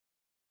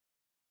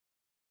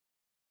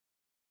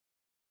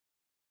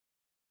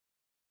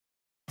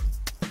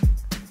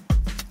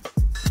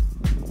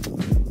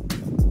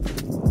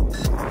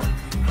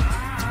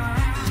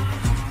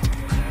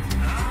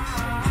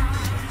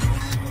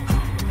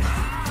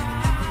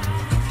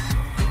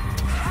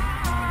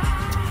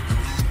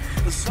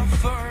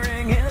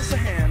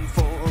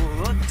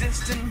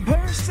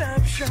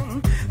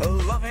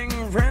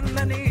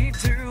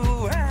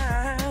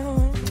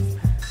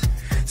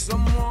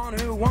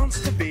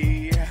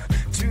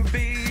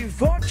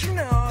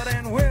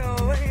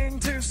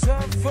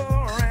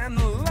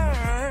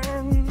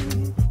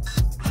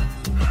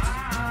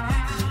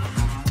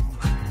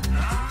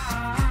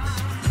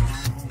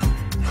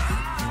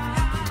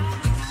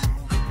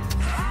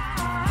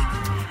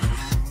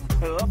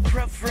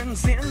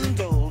preference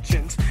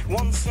indulgent,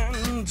 wants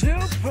and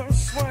to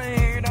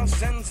persuade our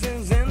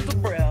senses into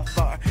breath,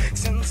 our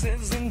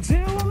senses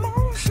into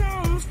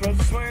emotions,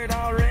 persuade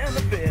our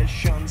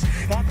inhibitions,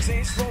 our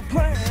taste for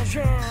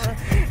pleasure,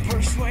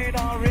 persuade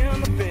our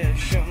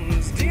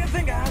inhibitions. Do you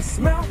think I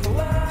smell the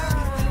love?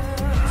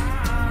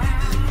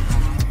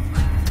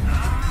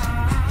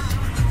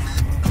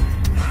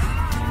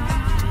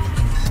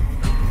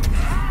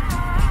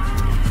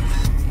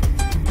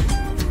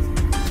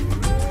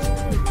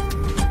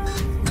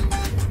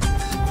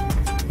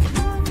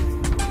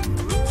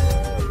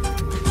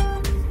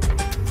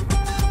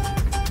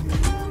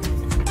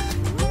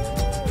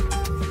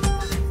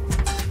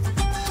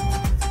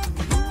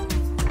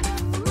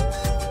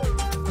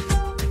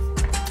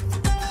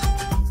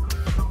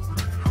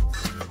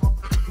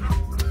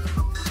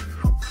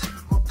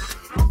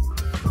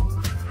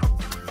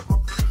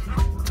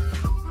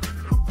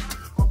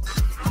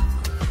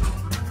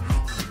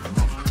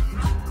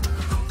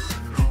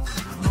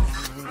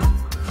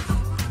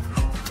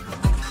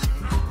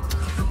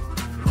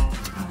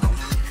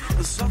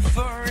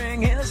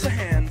 Suffering is a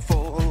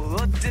handful,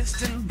 a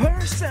distant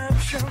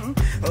perception,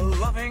 a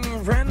loving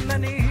friend I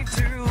need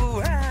to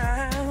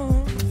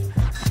have,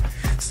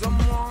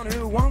 someone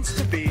who wants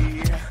to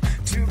be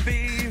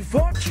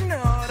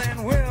fortunate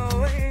and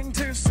willing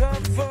to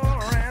suffer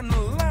and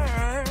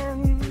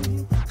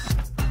learn.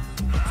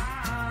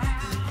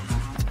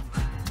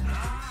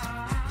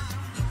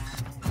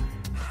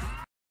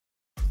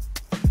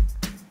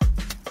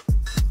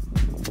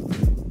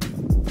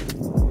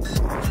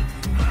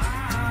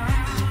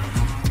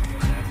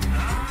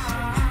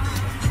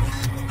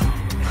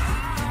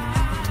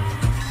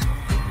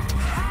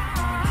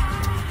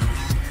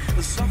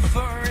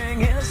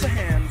 Suffering is a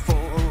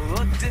handful,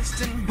 a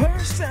distant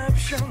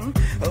perception,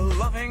 a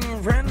loving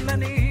friend I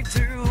need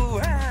to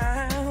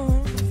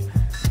have,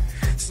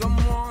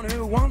 someone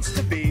who wants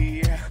to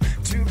be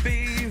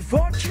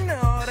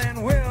fortunate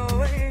and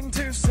willing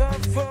to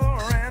suffer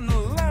and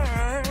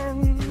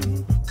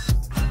learn.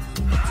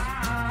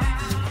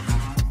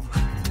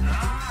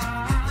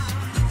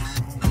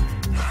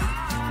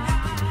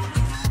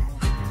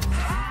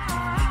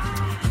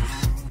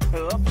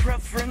 A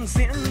preference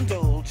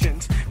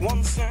indulgent,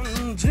 wants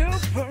and to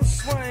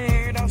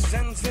persuade our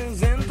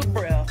senses into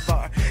breath,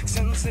 our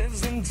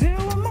senses into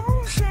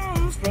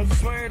emotions,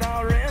 persuade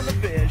our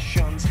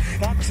inhibitions,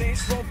 our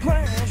taste for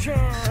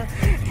pleasure,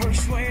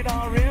 persuade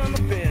our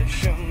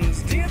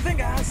inhibitions. Do you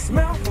think I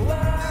smell the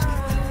love?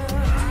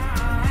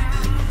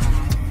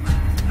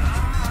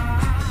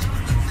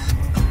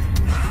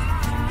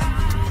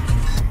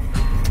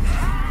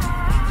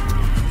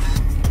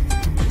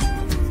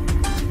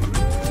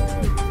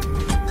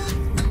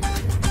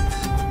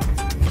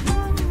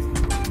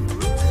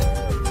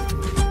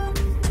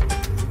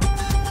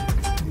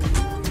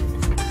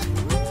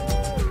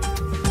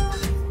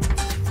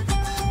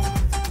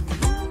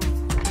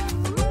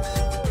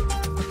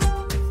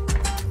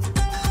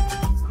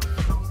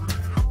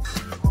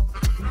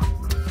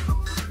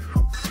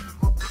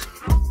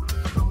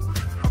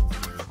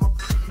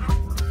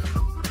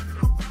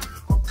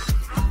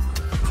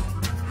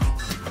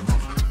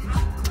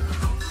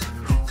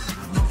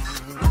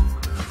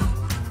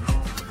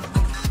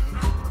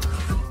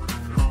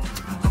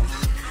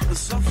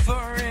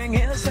 Suffering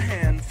is a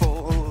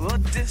handful, a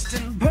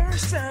distant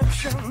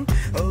perception,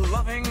 a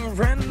loving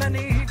friend I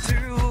need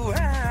to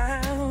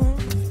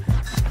have,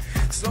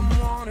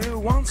 someone who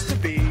wants to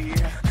be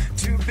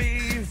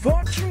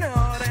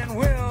fortunate and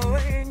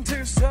willing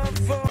to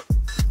suffer.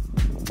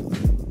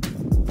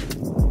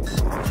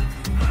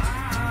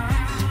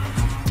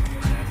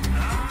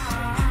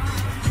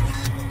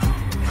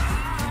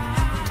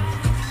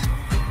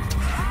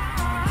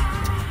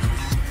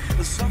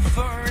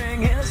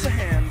 Suffering is a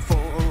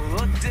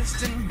handful, a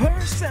distant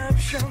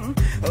perception,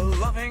 a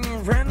loving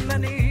friend I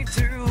need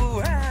to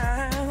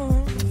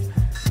have,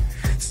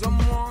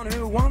 someone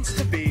who wants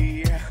to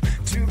be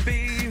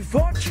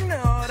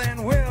fortunate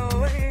and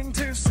willing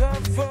to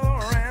suffer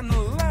and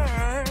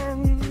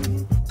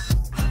learn.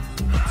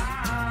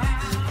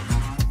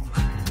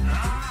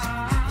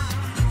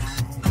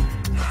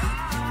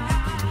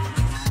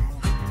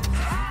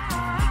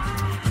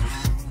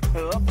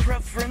 A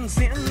preference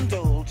indulgent,